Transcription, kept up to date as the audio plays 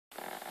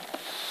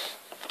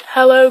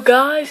Hello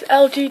guys,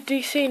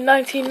 LGDC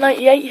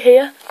 1998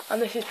 here,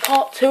 and this is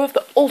part 2 of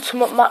the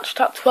Ultimate Match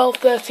Tap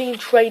 12-13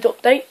 trade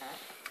update.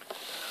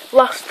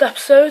 Last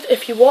episode,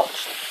 if you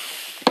watched,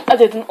 I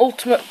did an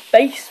Ultimate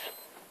Base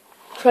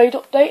trade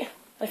update.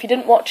 If you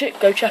didn't watch it,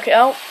 go check it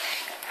out.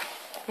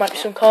 Might be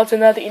some cards in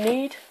there that you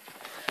need.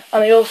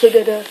 And I also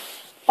did a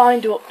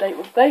binder update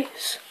with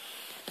Base,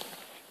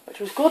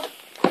 which was good.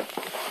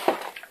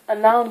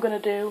 And now I'm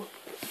going to do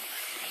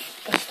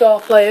a star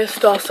player,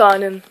 star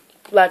signing,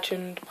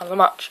 legend and the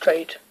match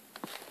trade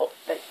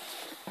update.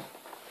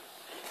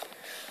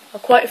 Now,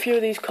 quite a few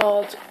of these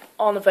cards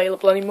aren't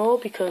available anymore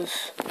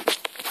because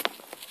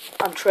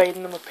I'm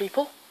trading them with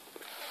people.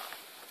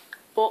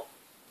 But,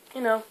 you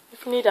know,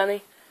 if you need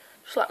any,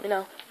 just let me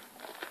know.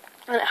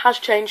 And it has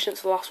changed since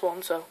the last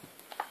one, so.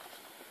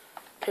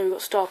 Okay, we've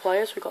got star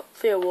players. We've got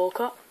Theo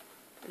Walcott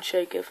and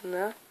Shea Giffen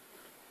there.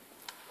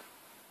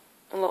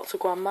 And lots of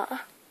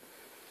Grandmatter.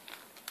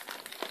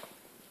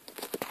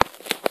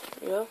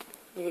 There we go.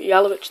 You've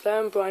got Yalovich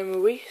there and Brian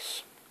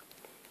Ruiz.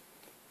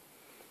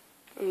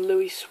 And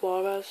Luis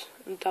Suarez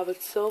and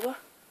David Silva.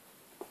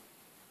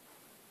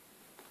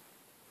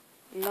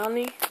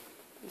 Nani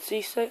and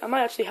Zise. I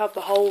might actually have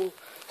the whole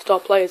star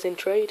players in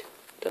trade.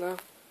 Don't know.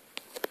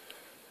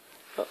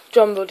 Got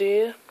John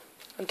Rodier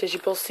and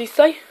Digibol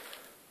Cisse.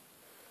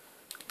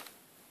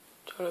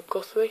 Johnny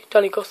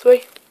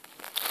Guthrie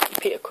and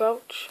Peter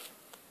Crouch.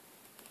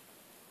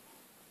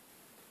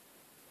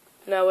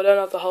 No, I don't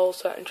have the whole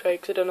set in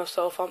trade because I don't have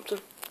Southampton.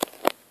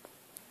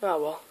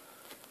 Oh well.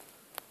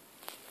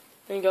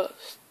 Then you got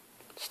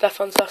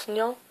Stefan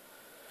Sassignon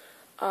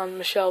and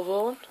Michel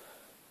Vaughan,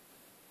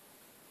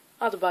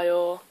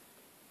 Adebayor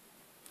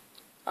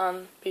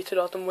and Peter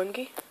Odom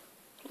Wingy.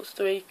 Plus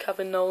 3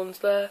 Kevin Nolan's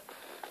there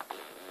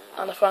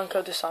and a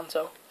Franco De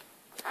Santo.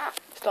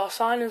 Star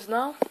signings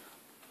now.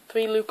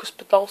 3 Lucas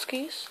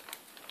Podolskis,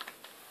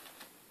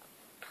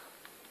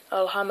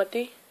 El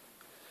Hamadi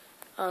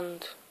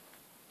and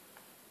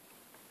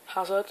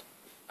Hazard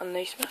and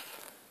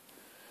Naismith.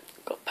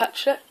 Got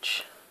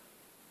Petchich,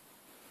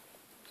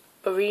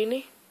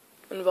 Barini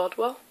and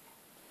Rodwell,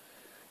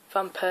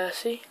 Van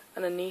Persie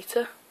and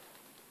Anita,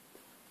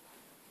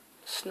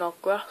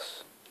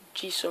 Snodgrass,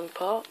 Ji-Sung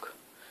Park.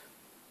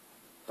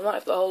 I might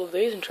have the whole of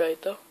these in trade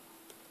though.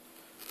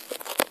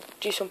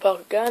 Ji-Sung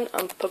Park again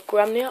and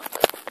Pogremniak.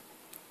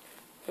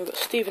 We've got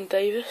Stephen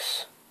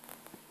Davis,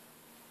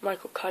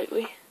 Michael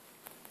Kitely,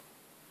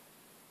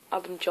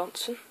 Adam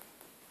Johnson,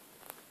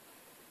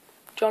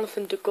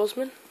 Jonathan de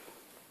Guzman,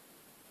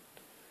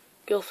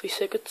 Gylfi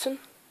Sigurdsson,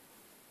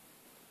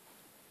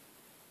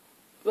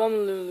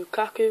 Romelu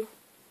Lukaku,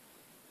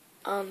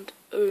 and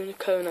Aruna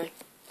Kone.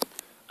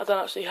 I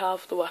don't actually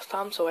have the West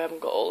Ham, so I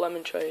haven't got all them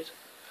in trade.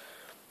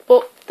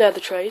 But they're the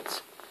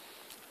trades.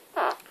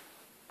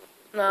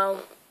 Now,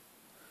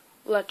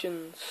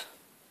 legends.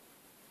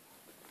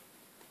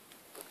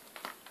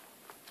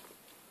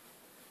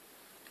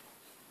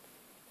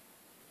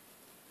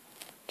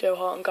 Joe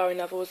Hart and Gary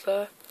Neville was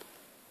there.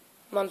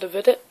 Amanda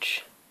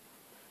Vidic,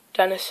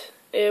 Dennis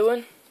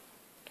Irwin,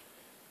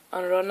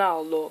 and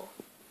Ronaldo.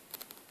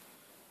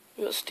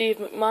 We've got Steve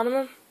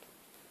McManaman,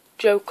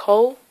 Joe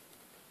Cole,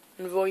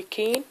 and Roy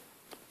Keane.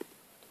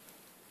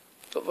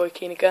 Got Roy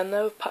Keane again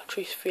though,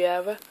 Patrice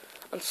Vieira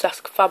and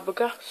Cesc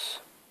Fabregas.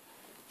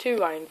 2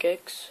 Ryan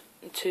Giggs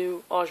and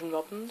 2 Arjen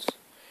Robbins.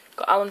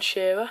 Got Alan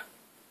Shearer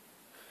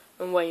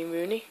and Wayne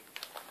Rooney.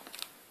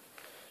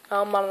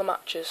 Now man of the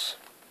matches.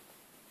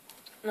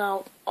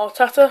 Now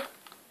Arteta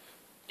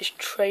is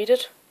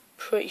traded,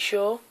 pretty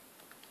sure.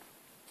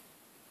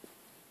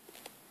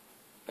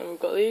 And we've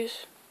got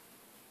these.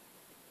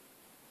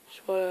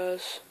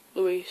 Suarez,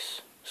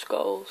 Luis,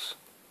 Scholes.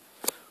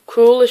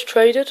 Krul is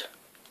traded,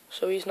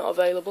 so he's not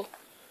available.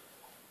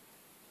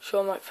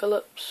 Sean Mike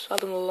Phillips,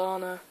 Adam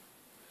Lallana.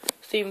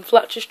 Stephen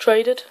Fletcher's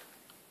traded.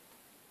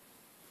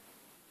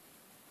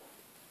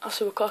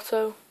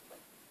 Asuakoto,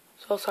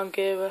 Zoltan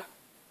Gera,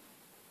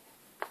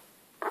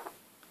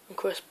 and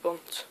Chris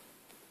Brunt.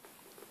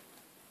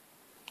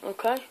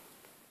 Okay,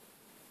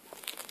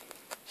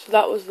 so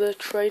that was the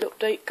trade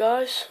update,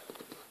 guys.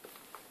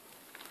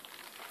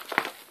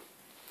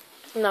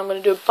 Now I'm going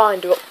to do a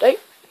binder update.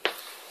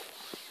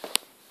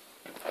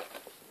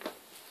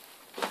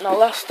 Now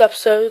last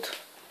episode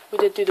we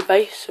did do the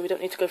base, so we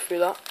don't need to go through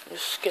that.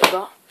 Just skip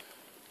that,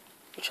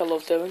 which I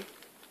love doing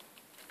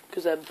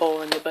because they're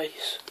boring, the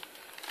base.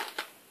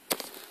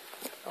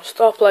 Now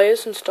star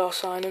players and star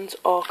signings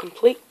are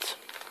complete.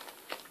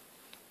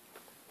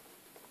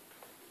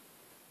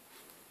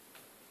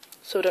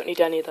 So I don't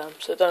need any of them,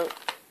 so don't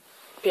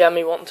PM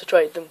me wanting to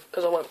trade them,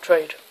 because I won't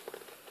trade.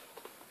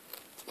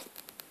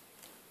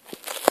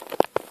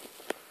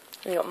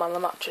 And you got man of the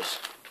matches.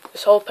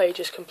 This whole page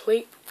is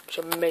complete, which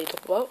I made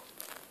up about.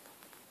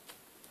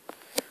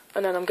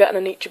 And then I'm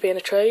getting Anichebe in a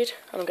trade,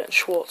 and I'm getting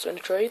Schwarzer in a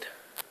trade.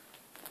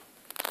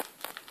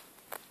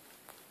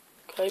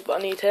 Okay, but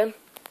I need him.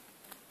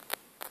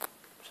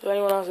 So if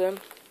anyone has him,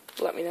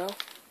 let me know.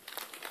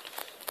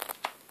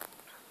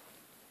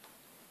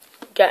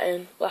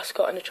 Getting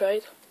Lascott in a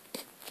trade.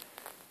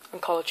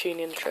 and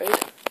Colaccini in the trade,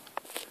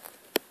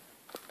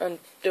 and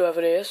whoever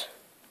it is.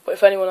 But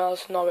if anyone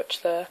has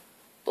Norwich there,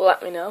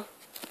 let me know.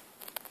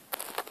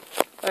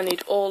 I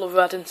need all of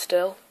Reading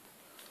still.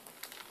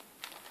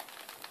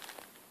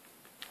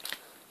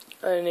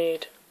 I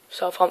need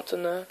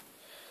Southampton there.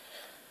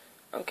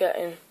 I'm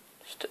getting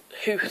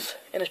Huth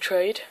in a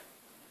trade.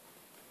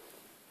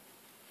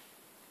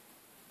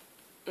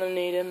 I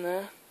need him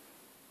there.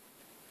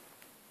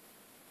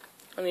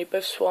 I need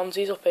both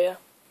Swanseas up here.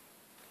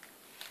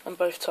 And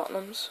both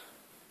Tottenhams.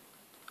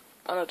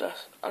 And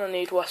I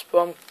need West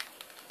Brom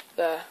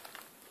there.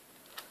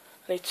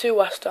 I need 2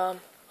 West Ham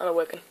and a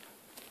Wigan.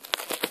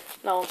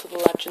 Now on to the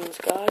legends,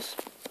 guys.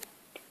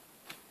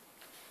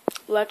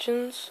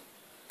 Legends.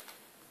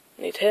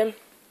 I need him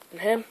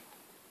and him.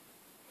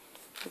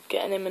 I'm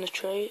getting him in a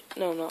trade.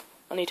 No, I'm not.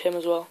 I need him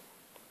as well.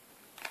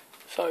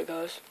 Sorry,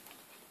 guys.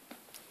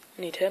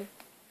 I need him.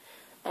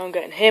 I'm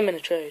getting him in a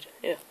trade.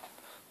 Yeah.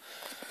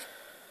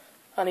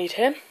 I need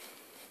him.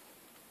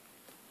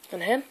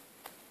 And him.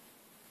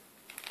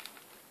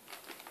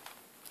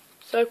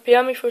 So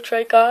PM me for a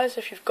trade, guys,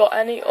 if you've got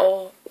any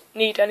or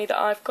need any that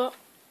I've got.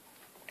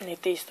 I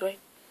need these 3.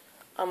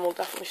 And we'll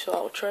definitely sort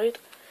out a trade.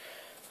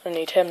 I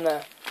need him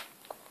there.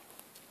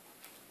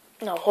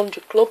 Now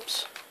 100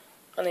 clubs.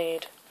 I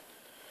need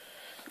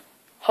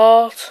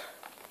Hart,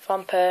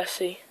 Van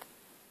Persie,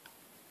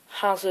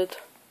 Hazard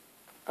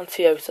and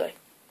Tiote.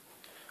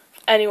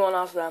 If anyone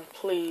has them,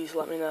 please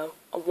let me know.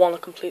 I want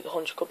to complete the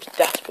 100 clubs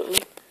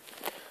desperately.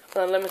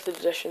 And then limited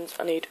editions,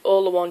 I need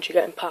all the ones you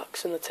get in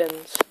packs in the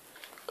tins.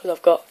 Because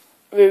I've got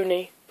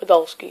Rooney,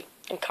 Podolski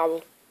and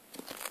Carroll.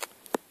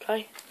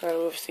 Okay, and then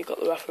I've obviously got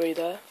the referee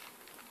there.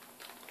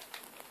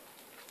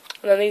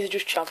 And then these are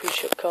just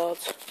championship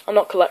cards. I'm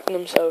not collecting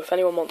them, so if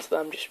anyone wants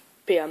them, just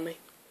PM me.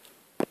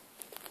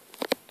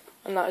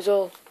 And that is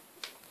all.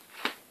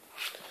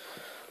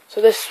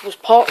 So this was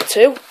part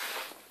 2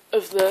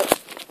 of the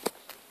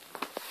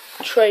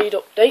trade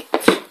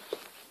update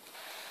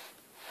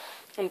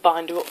and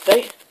binder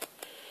update.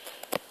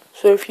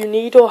 So if you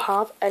need or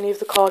have any of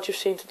the cards you've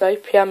seen today,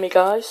 PM me,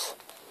 guys.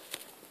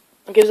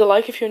 And give us a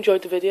like if you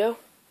enjoyed the video.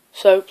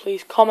 So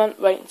please comment,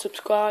 rate and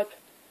subscribe.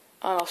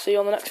 And I'll see you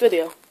on the next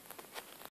video.